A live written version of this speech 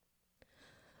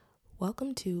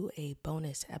Welcome to a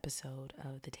bonus episode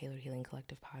of the Taylor Healing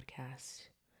Collective podcast.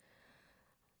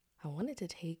 I wanted to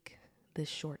take this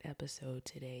short episode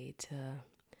today to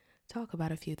talk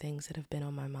about a few things that have been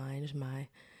on my mind, my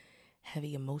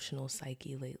heavy emotional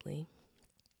psyche lately,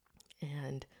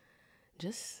 and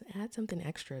just add something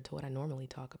extra to what I normally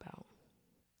talk about.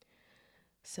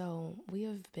 So we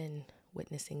have been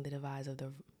witnessing the demise of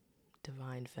the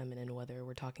divine feminine, whether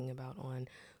we're talking about on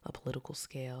a political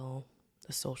scale,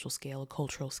 a social scale, a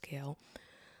cultural scale,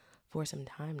 for some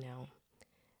time now.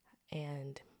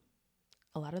 And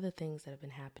a lot of the things that have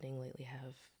been happening lately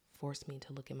have forced me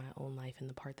to look at my own life and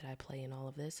the part that I play in all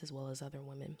of this, as well as other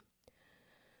women.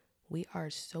 We are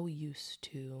so used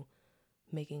to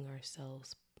making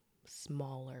ourselves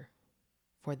smaller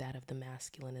for that of the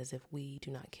masculine, as if we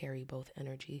do not carry both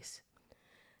energies.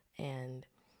 And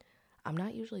I'm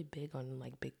not usually big on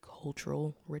big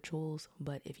cultural rituals,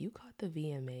 but if you caught the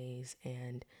VMAs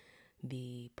and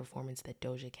the performance that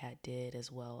Doja Cat did,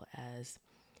 as well as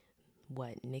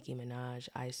what Nicki Minaj,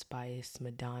 Ice Spice,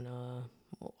 Madonna,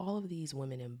 all of these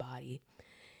women embody,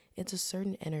 it's a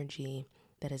certain energy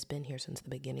that has been here since the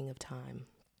beginning of time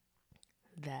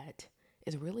that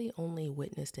is really only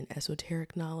witnessed in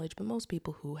esoteric knowledge, but most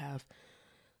people who have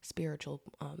spiritual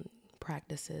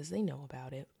practices, they know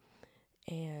about it.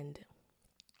 And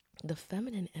the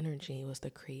feminine energy was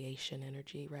the creation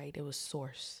energy, right? It was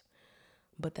source.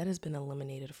 But that has been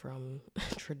eliminated from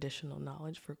traditional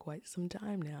knowledge for quite some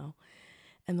time now.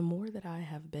 And the more that I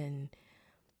have been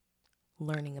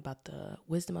learning about the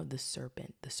wisdom of the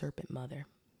serpent mother,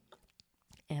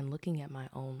 and looking at my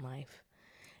own life,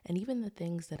 and even the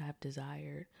things that I've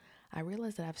desired, I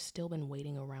realized that I've still been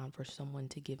waiting around for someone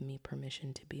to give me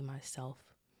permission to be myself.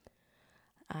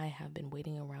 I have been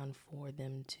waiting around for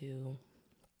them to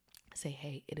say,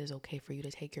 hey, it is okay for you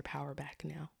to take your power back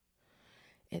now.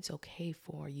 It's okay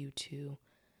for you to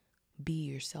be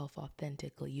yourself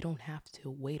authentically. You don't have to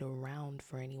wait around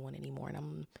for anyone anymore. And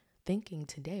I'm thinking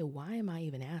today, why am I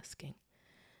even asking?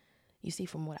 You see,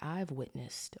 from what I've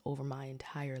witnessed over my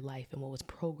entire life and what was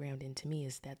programmed into me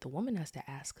is that the woman has to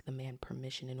ask the man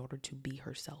permission in order to be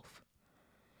herself.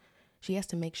 She has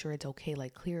to make sure it's okay,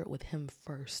 clear it with him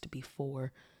first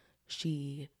before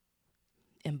she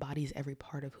embodies every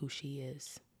part of who she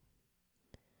is.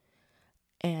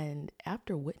 And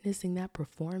after witnessing that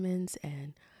performance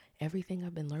and everything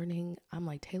I've been learning, I'm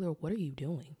like, Taylor, what are you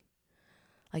doing?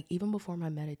 Even before my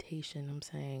meditation, I'm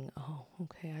saying, oh,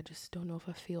 okay, I just don't know if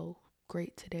I feel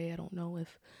great today. I don't know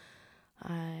if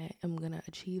I am going to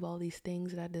achieve all these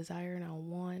things that I desire and I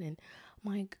want. And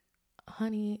I'm like,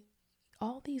 honey,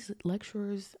 all these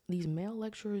lecturers, these male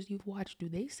lecturers you've watched, do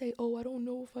they say, oh, I don't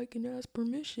know if I can ask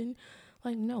permission?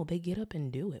 No, they get up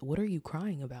and do it. What are you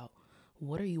crying about?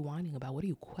 What are you whining about? What are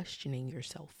you questioning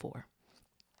yourself for?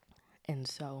 And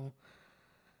so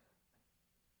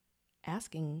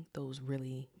asking those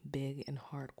really big and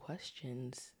hard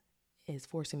questions is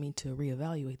forcing me to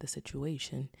reevaluate the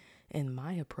situation and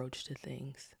my approach to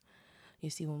things.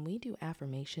 You see, when we do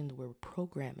affirmations, we're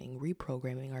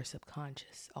reprogramming our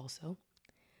subconscious. Also,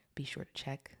 be sure to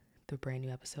check the brand new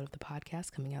episode of the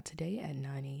podcast coming out today at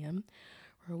 9 a.m.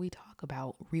 where we talk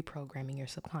about reprogramming your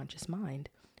subconscious mind.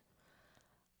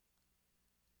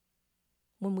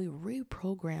 When we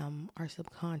reprogram our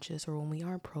subconscious, or when we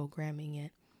are programming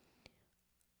it,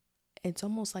 it's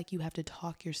almost like you have to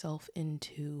talk yourself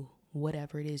into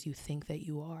whatever it is you think that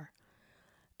you are.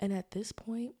 And at this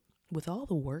point, with all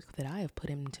the work that I have put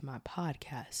into my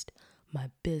podcast, my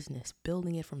business,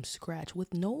 building it from scratch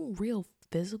with no real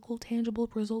physical, tangible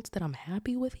results that I'm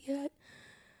happy with yet,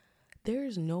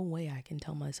 there's no way I can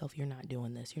tell myself, you're not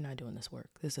doing this work.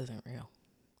 This isn't real.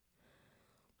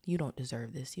 You don't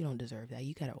deserve this. You don't deserve that.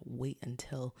 You got to wait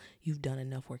until you've done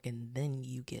enough work, and then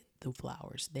you get the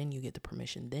flowers. Then you get the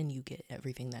permission. Then you get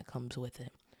everything that comes with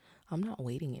it. I'm not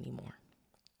waiting anymore.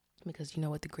 Because you know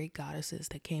what? The great goddesses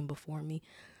that came before me,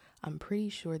 I'm pretty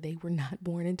sure they were not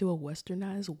born into a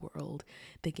westernized world.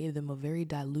 They gave them a very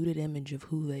diluted image of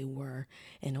who they were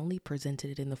and only presented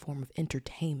it in the form of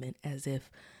entertainment, as if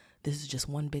this is just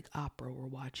one big opera we're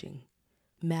watching.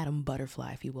 Madam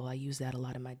Butterfly, if you will. I use that a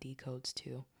lot in my decodes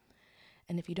too.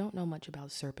 And if you don't know much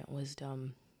about serpent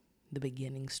wisdom, the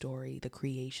beginning story, the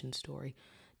creation story,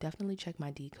 definitely check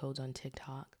my decodes on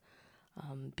TikTok,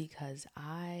 because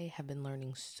I have been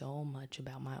learning so much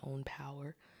about my own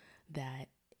power that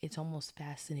it's almost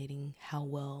fascinating how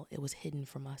well it was hidden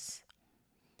from us.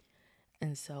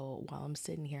 And so while I'm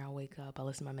sitting here, I wake up, I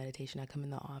listen to my meditation, I come in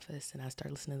the office and I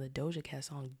start listening to the Doja Cat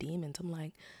song, Demons. I'm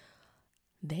like,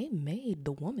 they made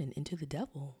the woman into the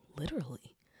devil,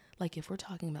 literally. Like if we're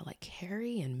talking about like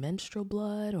Carrie and menstrual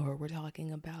blood, or we're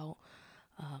talking about,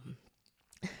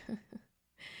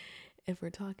 if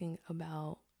we're talking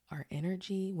about our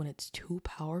energy when it's too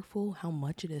powerful, how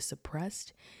much it is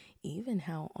suppressed, even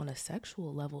how on a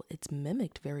sexual level it's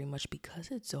mimicked very much because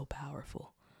it's so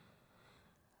powerful.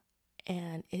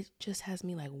 And it just has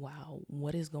me like, wow,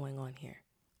 what is going on here?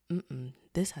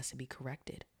 This has to be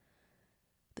corrected.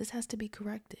 This has to be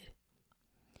corrected.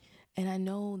 And I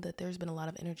know that there's been a lot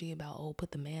of energy about, oh,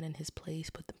 put the man in his place,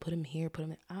 put him here, put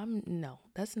him in. No,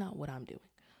 that's not what I'm doing.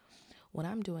 What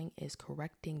I'm doing is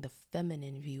correcting the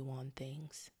feminine view on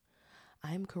things.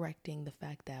 I'm correcting the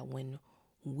fact that when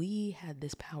we had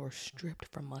this power stripped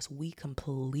from us, we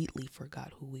completely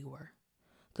forgot who we were.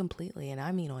 Completely. And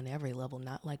I mean on every level,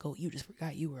 not like, oh, you just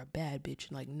forgot you were a bad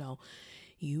bitch. Like, no,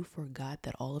 you forgot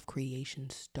that all of creation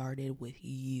started with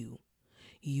you.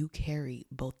 You carry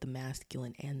both the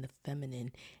masculine and the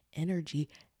feminine energy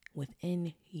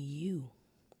within you.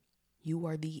 You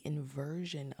are the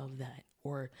inversion of that,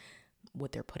 or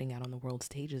what they're putting out on the world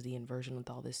stage is the inversion with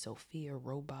all this Sophia,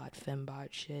 robot, fembot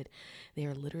shit. They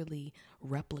are literally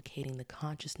replicating the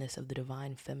consciousness of the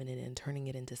divine feminine and turning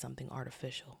it into something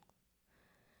artificial.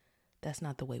 That's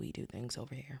not the way we do things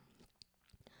over here.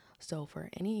 So for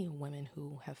any women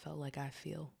who have felt like I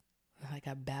feel, like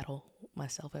I battle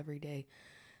myself every day,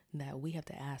 that we have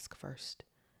to ask first,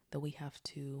 that we have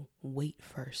to wait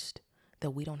first,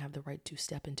 that we don't have the right to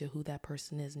step into who that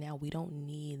person is now. We don't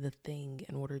need the thing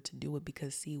in order to do it,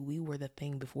 because see, we were the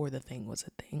thing before the thing was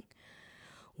a thing.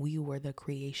 We were the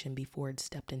creation before it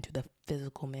stepped into the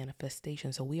physical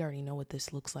manifestation. So we already know what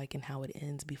this looks like and how it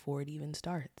ends before it even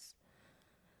starts.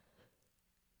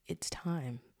 It's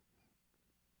time.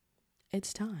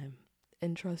 It's time.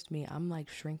 And trust me, I'm like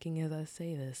shrinking as I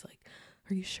say this. Like,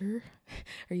 are you sure?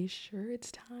 Are you sure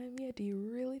it's time yet? Do you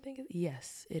really think it?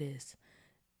 Yes, it is.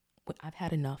 I've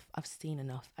had enough. I've seen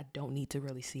enough. I don't need to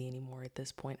really see anymore at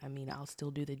this point. I mean, I'll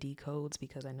still do the decodes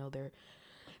because I know they're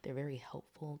very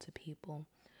helpful to people.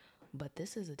 But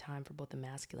this is a time for both the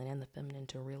masculine and the feminine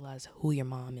to realize who your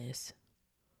mom is.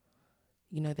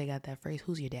 You know, they got that phrase,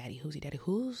 who's your daddy? Who's your daddy?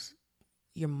 Who's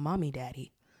your mommy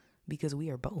daddy? Because we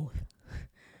are both.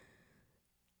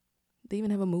 They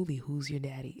even have a movie, Who's Your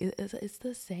Daddy? It's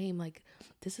the same. Like,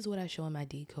 this is what I show in my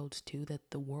decodes too, that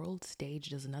the world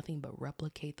stage does nothing but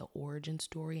replicate the origin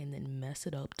story and then mess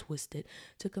it up, twist it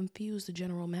to confuse the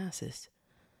general masses.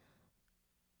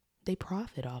 They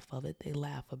profit off of it. They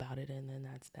laugh about it, and then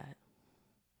that's that.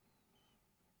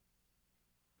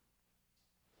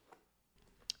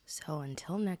 So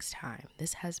until next time,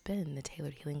 this has been the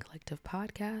Tailored Healing Collective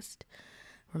podcast.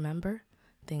 Remember,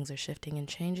 things are shifting and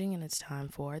changing, and it's time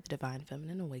for the divine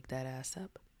feminine to wake that ass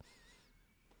up.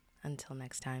 Until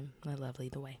next time, my lovely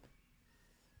the way.